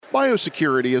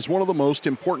Biosecurity is one of the most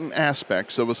important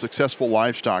aspects of a successful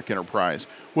livestock enterprise,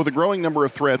 with a growing number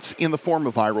of threats in the form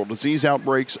of viral disease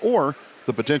outbreaks or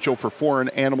the potential for foreign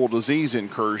animal disease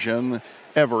incursion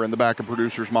ever in the back of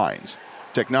producers' minds.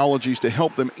 Technologies to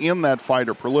help them in that fight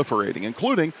are proliferating,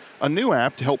 including a new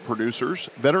app to help producers,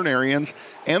 veterinarians,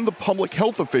 and the public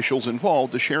health officials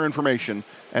involved to share information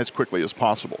as quickly as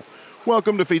possible.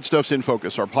 Welcome to Feedstuffs in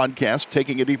Focus, our podcast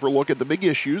taking a deeper look at the big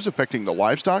issues affecting the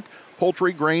livestock,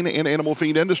 poultry, grain, and animal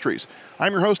feed industries.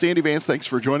 I'm your host, Andy Vance. Thanks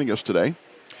for joining us today.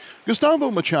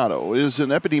 Gustavo Machado is an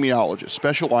epidemiologist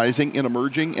specializing in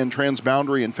emerging and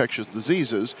transboundary infectious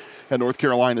diseases at North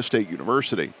Carolina State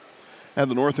University. At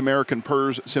the North American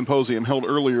PRRS Symposium held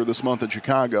earlier this month in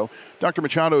Chicago, Dr.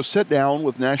 Machado sat down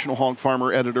with National Hog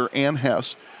Farmer editor Ann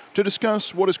Hess to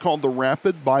discuss what is called the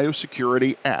Rapid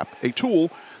Biosecurity App, a tool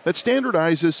that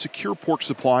standardizes secure pork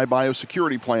supply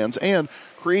biosecurity plans and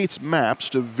creates maps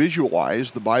to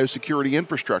visualize the biosecurity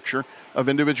infrastructure of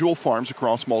individual farms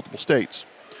across multiple states.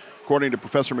 According to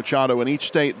Professor Machado, in each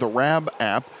state, the RAB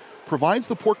app provides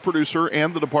the pork producer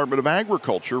and the Department of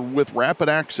Agriculture with rapid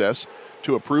access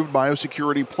to approved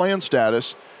biosecurity plan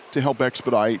status to help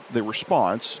expedite the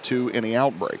response to any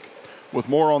outbreak. With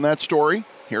more on that story,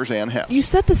 here's Ann Hess. You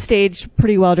set the stage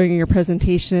pretty well during your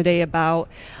presentation today about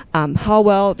how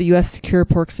well the U.S. Secure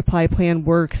Pork Supply Plan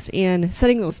works in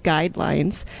setting those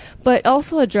guidelines, but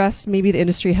also addressed maybe the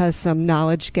industry has some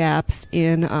knowledge gaps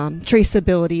in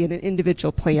traceability in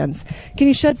individual plans. Can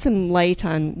you shed some light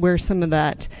on where some of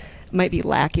that might be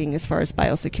lacking as far as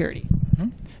biosecurity? Mm-hmm.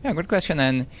 Yeah, good question.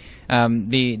 And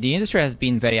the industry has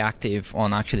been very active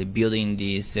on actually building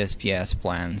these SPS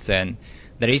plans, and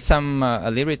there is some a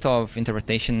little bit of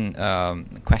interpretation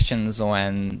questions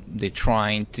when they're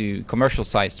trying to commercial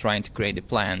sites trying to create the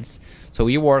plans. So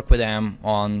we work with them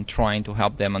on trying to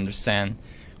help them understand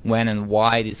when and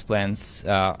why these plans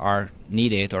are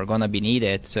needed or going to be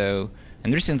needed. So,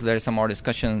 and recently there are some more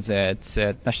discussions at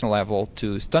national level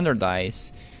to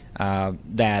standardize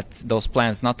that those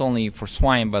plans not only for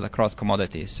swine but across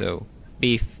commodities, so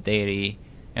beef, dairy,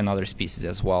 and other species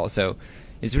as well. So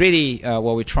it's really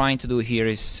what we're trying to do here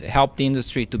is help the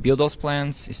industry to build those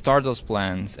plans, start those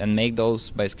plans, and make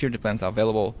those biosecurity plans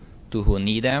available to who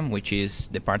need them, which is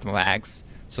Department of Ags,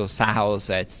 so SAHOs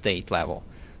at state level.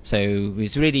 So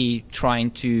it's really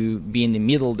trying to be in the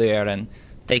middle there and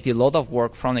take a lot of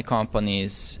work from the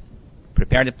companies,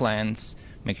 prepare the plans,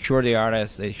 make sure they are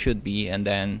as they should be, and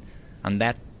then on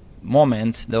that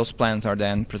moment, those plans are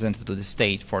then presented to the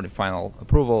state for the final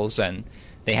approvals, and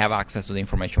they have access to the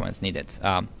information when it's needed.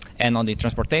 And on the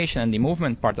transportation and the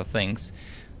movement part of things,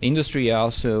 the industry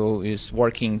also is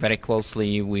working very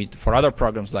closely with for other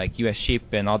programs like US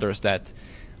SHIP and others that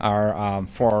are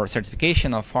for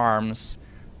certification of farms.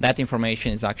 That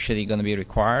information is actually going to be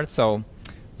required. So,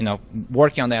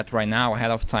 working on that right now ahead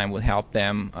of time would help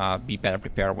them be better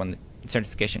prepared when the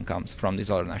certification comes from these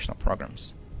other national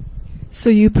programs. So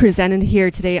you presented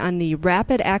here today on the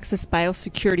Rapid Access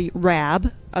Biosecurity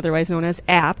RAB, otherwise known as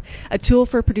app, a tool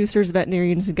for producers,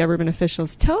 veterinarians, and government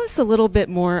officials. Tell us a little bit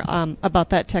more about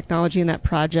that technology and that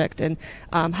project and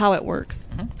how it works.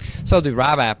 Mm-hmm. So the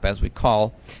RAB app, as we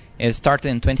call, is started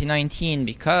in 2019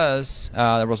 because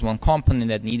there was one company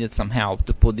that needed some help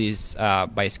to put these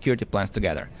biosecurity plans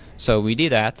together. So we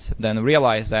did that, then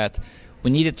realized that we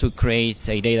needed to create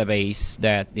a database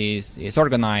that is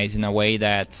organized in a way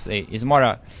that is more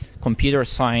a computer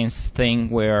science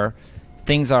thing where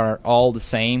things are all the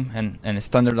same and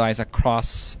standardized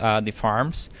across the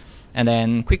farms. And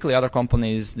then quickly other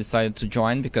companies decided to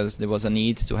join because there was a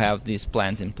need to have these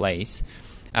plans in place.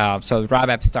 So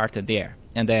RabApp started there.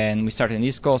 And then we started in the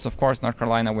East Coast, of course, North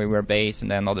Carolina, where we were based,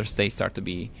 and then other states start to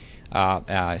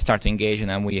engage, and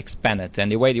then we expanded.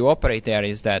 And the way they operate there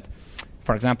is that,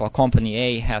 for example, company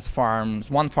A has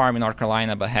one farm in North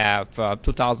Carolina, but have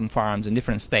 2,000 farms in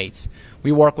different states.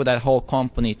 We work with that whole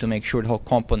company to make sure the whole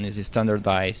company is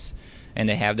standardized and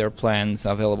they have their plans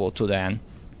available to them,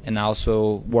 and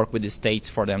also work with the states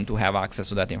for them to have access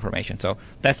to that information. So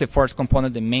that's the first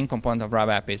component. The main component of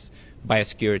RabApp is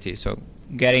biosecurity. So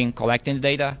collecting the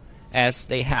data as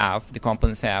the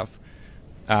companies have,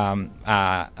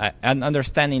 and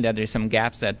understanding that there's some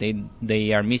gaps that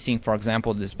they are missing, for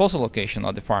example, the disposal location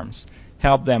of the farms.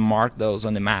 Help them mark those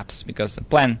on the maps, because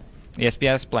the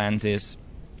SPS plans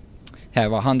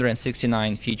have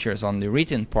 169 features on the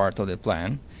written part of the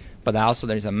plan, but also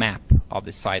there's a map of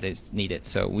the site that's needed.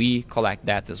 So we collect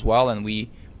that as well, and we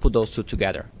put those two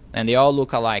together. And they all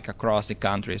look alike across the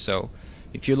country. So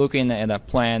if you're looking at a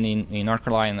plan in North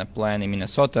Carolina and a plan in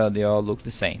Minnesota, they all look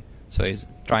the same. So it's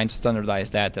trying to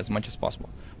standardize that as much as possible.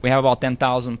 We have about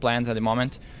 10,000 plans at the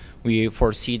moment. we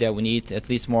foresee that we need at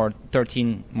least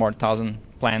 13 more thousand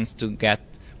plants to get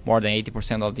more than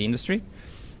 80% of the industry.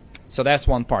 So that's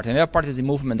one part. And the other part is the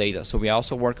movement data. So we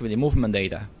also work with the movement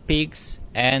data, pigs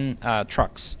and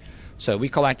trucks. So we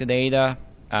collect the data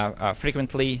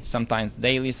frequently, sometimes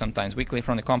daily, sometimes weekly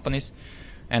from the companies.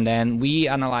 And then we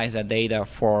analyze that data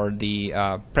for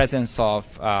the presence of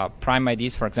prime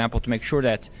IDs, for example, to make sure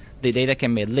that the data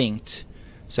can be linked.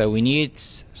 So we need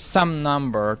some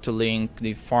number to link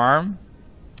the farm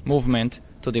movement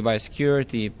to the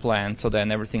biosecurity plan so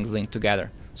that everything's linked together.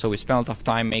 So we spend a lot of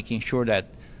time making sure that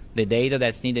the data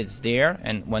that's needed is there,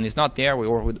 and when it's not there, we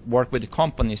work with the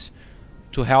companies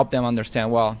to help them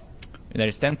understand, well,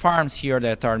 there's 10 farms here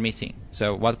that are missing.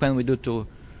 So what can we do to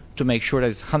make sure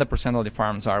that 100% of the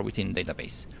farms are within the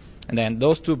database? And then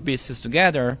those two pieces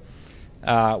together,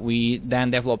 we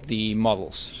then develop the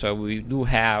models. So we do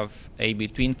have a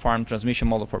between-farm transmission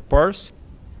model for PRRS,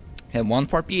 and one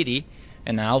for PD,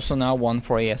 and also now one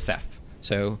for ASF.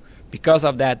 So because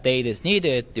of that data is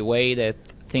needed, the way that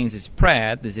disease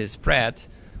spread,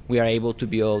 we are able to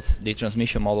build the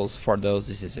transmission models for those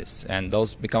diseases. And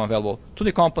those become available to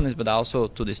the companies, but also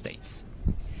to the states.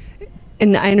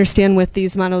 And I understand with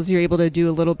these models, you're able to do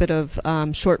a little bit of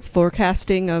short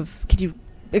forecasting of, could you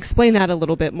explain that a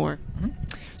little bit more? Mm-hmm.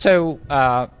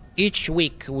 So each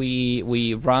week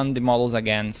we run the models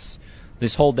against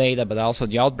this whole data, but also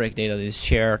the outbreak data that is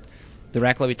shared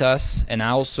directly with us, and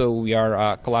also we are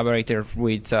a collaborator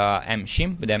with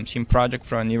MSHIM, with the MSHIM project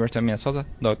from the University of Minnesota,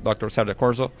 Dr. Sergio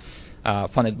Corzo,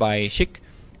 funded by SCHIC.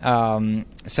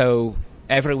 So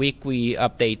every week we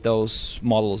update those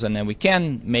models, and then we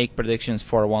can make predictions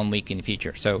for 1 week in the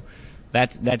future. So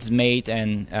that's made,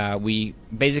 and we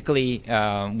basically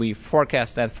we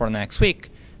forecast that for next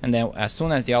week, and then as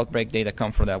soon as the outbreak data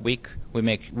come for that week,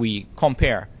 we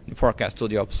compare the forecast to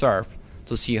the observed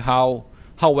to see how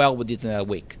well we did in that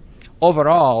week.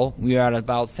 Overall, we are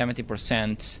about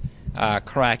 70%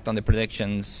 correct on the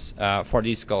predictions for the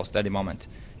East Coast at the moment.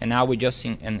 And now we're just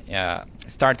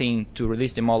starting to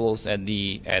release the models at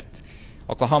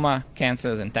Oklahoma,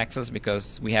 Kansas, and Texas,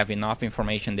 because we have enough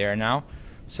information there now.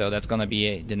 So that's going to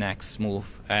be the next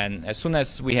move. And as soon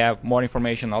as we have more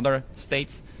information in other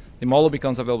states, the model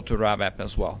becomes available to RABAP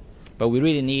as well. But we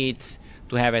really need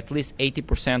to have at least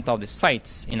 80% of the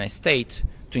sites in a state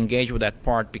to engage with that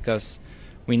part, because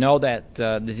we know that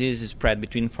disease is spread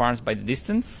between farms by the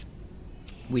distance.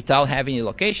 Without having the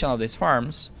location of these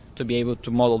farms to be able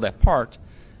to model that part,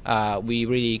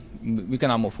 we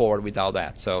cannot move forward without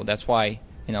that. So that's why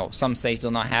some states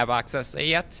do not have access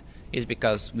yet, is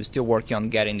because we're still working on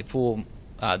getting the full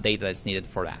data that's needed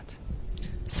for that.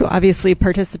 So obviously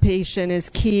participation is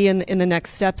key in the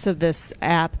next steps of this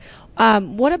app.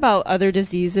 What about other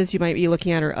diseases you might be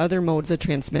looking at, or other modes of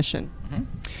transmission? Mm-hmm.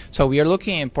 So we are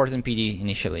looking at important PD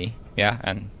initially,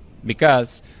 and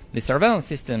because the surveillance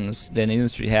systems that the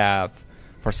industry have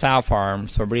for sow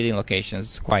farms, for breeding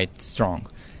locations, is quite strong.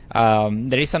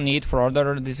 There is some need for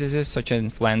other diseases such as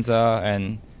influenza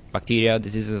and bacteria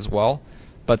diseases as well,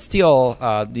 but still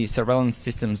the surveillance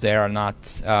systems there are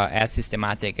not as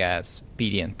systematic as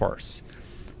PD and PRRS.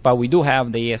 But we do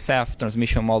have the ASF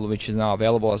transmission model, which is now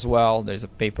available as well. There's a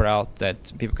paper out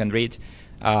that people can read.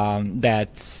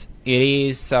 That it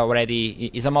is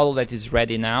already is a model that is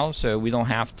ready now, so we don't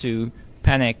have to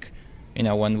panic,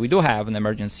 when we do have an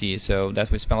emergency. So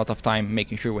that we spend a lot of time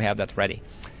making sure we have that ready.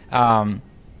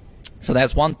 So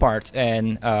that's one part.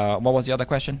 And what was the other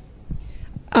question?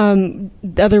 The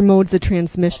other modes of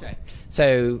transmission. Okay.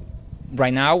 So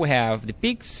right now we have the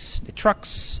pigs, the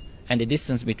trucks, and the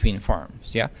distance between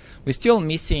farms. We're still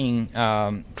missing,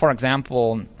 for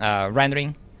example,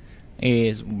 rendering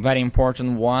is very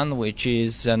important one, which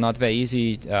is not very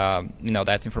easy.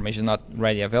 That information is not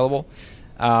readily available.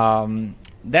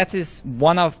 That is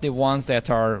one of the ones that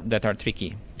are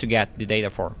tricky to get the data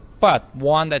for. But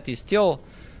one that is that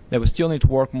we still need to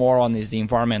work more on is the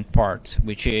environment part,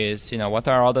 which is what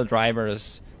are other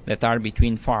drivers that are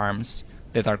between farms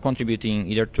that are contributing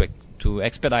either to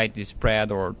expedite the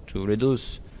spread or to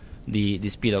reduce the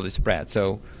speed of the spread.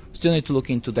 So still need to look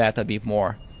into that a bit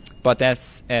more. But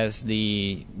as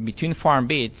the between farm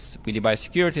bits with the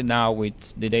biosecurity now,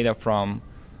 with the data from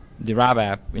the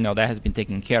RABAP, that has been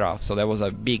taken care of. So that was a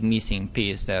big missing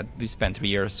piece that we spent 3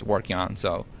 years working on.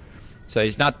 So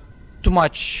it's not too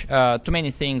many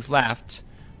things left,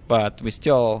 but we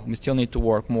still need to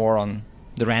work more on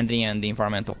the rendering and the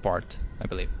environmental part, I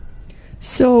believe.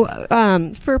 So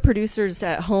for producers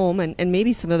at home, and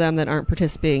maybe some of them that aren't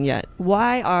participating yet,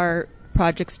 why are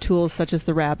projects tools such as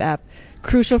the RABAP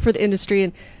crucial for the industry,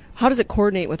 and how does it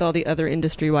coordinate with all the other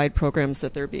industry-wide programs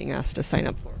that they're being asked to sign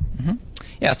up for? Mm-hmm.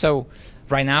 Yeah, so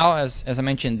right now, as I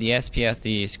mentioned, the SPS,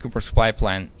 the Secure Pork Supply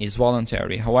Plan, is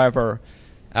voluntary. However,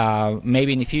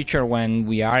 maybe in the future when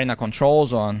we are in a control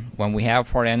zone, when we have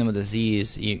foreign animal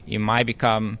disease, you might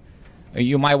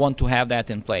want to have that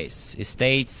in place.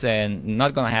 States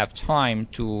not going to have time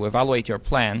to evaluate your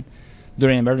plan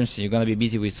during emergency. You're going to be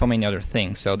busy with so many other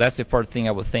things. So that's the first thing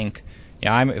I would think.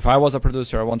 Yeah, if I was a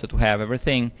producer, I wanted to have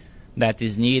everything that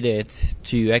is needed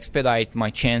to expedite my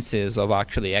chances of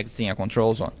actually exiting a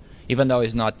control zone, even though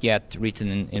it's not yet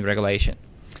written in regulation.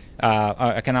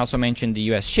 I can also mention the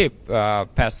U.S. SHIP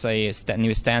passed a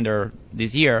new standard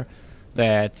this year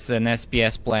that an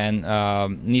SPS plan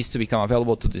needs to become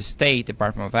available to the state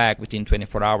Department of Ag within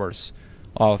 24 hours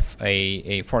of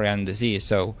a foreign disease.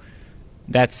 So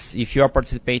that's, if you are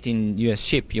participating in U.S.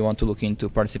 SHIP, you want to look into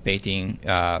participating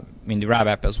in the RAB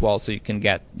app as well, so you can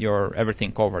get your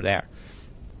everything covered there.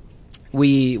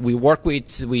 We work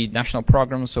with national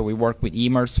programs, so we work with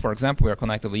EMERS, for example. We are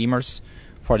connected with EMERS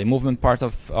for the movement part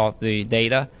of the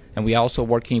data, and we also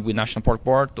working with National Pork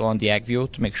Board on the AgView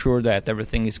to make sure that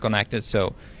everything is connected.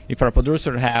 So if a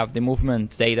producer have the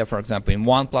movement data, for example, in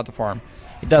one platform,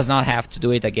 it does not have to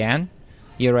do it again.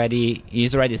 He's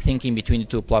already thinking between the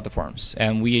two platforms,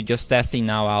 and we are just testing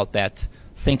now out that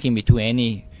thinking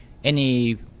between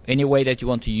any way that you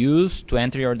want to use to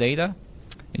enter your data.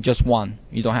 Just one.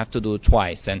 You don't have to do it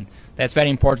twice, and that's very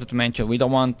important to mention. We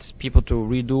don't want people to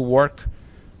redo work,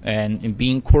 and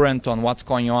being current on what's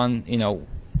going on.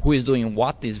 Who is doing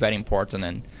what is very important,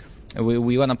 and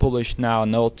we want to publish now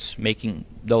notes making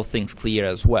those things clear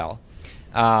as well.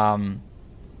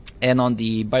 And on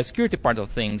the biosecurity part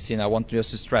of things, I want to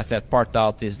just stress that part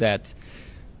out, is that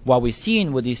what we've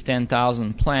seen with these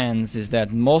 10,000 plans is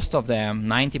that most of them,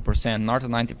 90%, north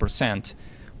of 90%,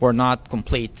 were not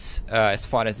complete as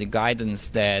far as the guidance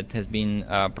that has been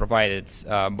provided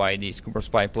by the Secure Pork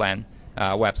Supply Plan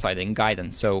website and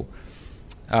guidance. So,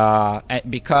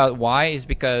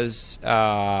 because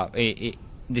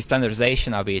the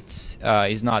standardization of it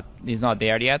is not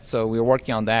there yet. So we're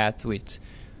working on that with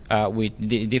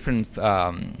the different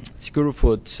secure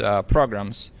food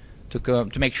programs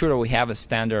to make sure we have a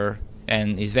standard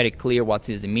and it's very clear what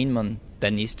is the minimum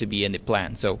that needs to be in the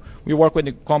plan. So we work with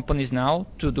the companies now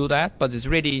to do that, but it's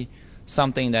really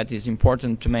something that is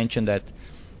important to mention, that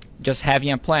just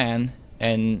having a plan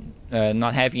and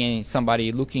not having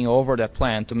somebody looking over that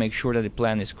plan to make sure that the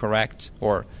plan is correct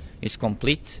or is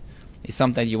complete is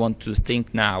something you want to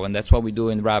think now, and that's what we do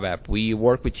in RAB app. We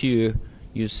work with you,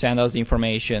 you send us the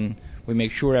information, we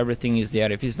make sure everything is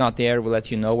there. If it's not there, we'll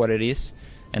let you know what it is,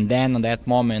 and then on that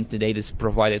moment the data is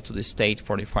provided to the state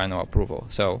for the final approval.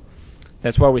 So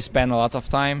that's where we spend a lot of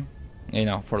time.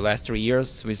 For the last 3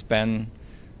 years, we spend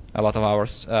a lot of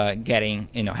hours helping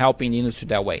the industry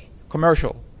that way,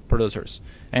 commercial producers.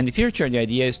 And in the future, the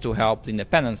idea is to help the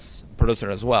independent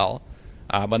producer as well,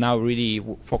 but now really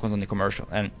focus on the commercial.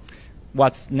 And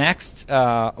what's next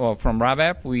from RAB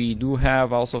app, we do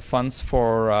have also funds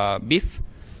for beef.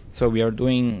 So we are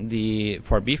doing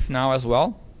for beef now as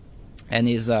well, and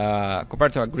is a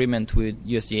cooperative agreement with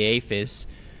USDA APHIS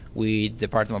with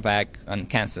Department of Ag and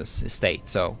Kansas State.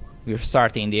 So we're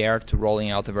starting there to rolling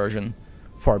out a version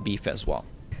for beef as well.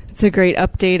 It's a great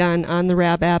update on the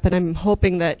RAB app, and I'm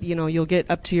hoping that you'll get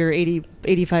up to your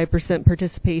 85%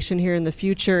 participation here in the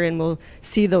future, and we'll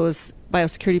see those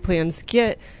biosecurity plans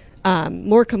get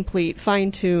more complete,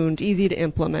 fine-tuned, easy to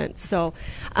implement. So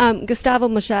Gustavo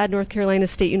Machado, North Carolina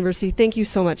State University, thank you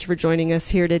so much for joining us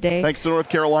here today. Thanks to North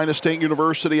Carolina State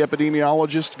University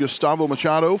epidemiologist Gustavo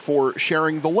Machado for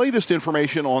sharing the latest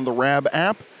information on the RAB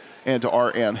app, and to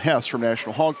R.N. Hess from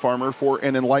National Hog Farmer for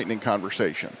an enlightening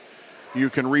conversation. You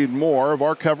can read more of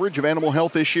our coverage of animal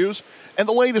health issues and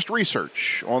the latest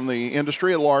research on the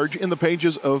industry at large in the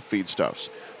pages of Feedstuffs.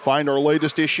 Find our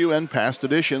latest issue and past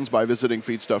editions by visiting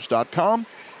feedstuffs.com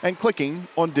and clicking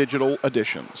on Digital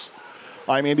Editions.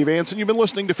 I'm Andy Vance, and you've been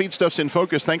listening to Feedstuffs in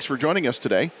Focus. Thanks for joining us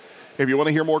today. If you want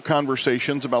to hear more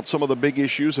conversations about some of the big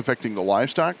issues affecting the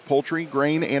livestock, poultry,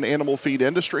 grain, and animal feed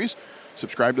industries,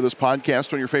 subscribe to this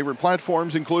podcast on your favorite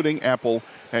platforms, including Apple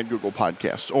and Google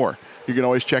Podcasts. Or you can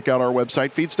always check out our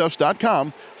website,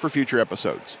 feedstuffs.com, for future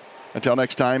episodes. Until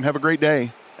next time, have a great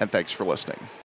day, and thanks for listening.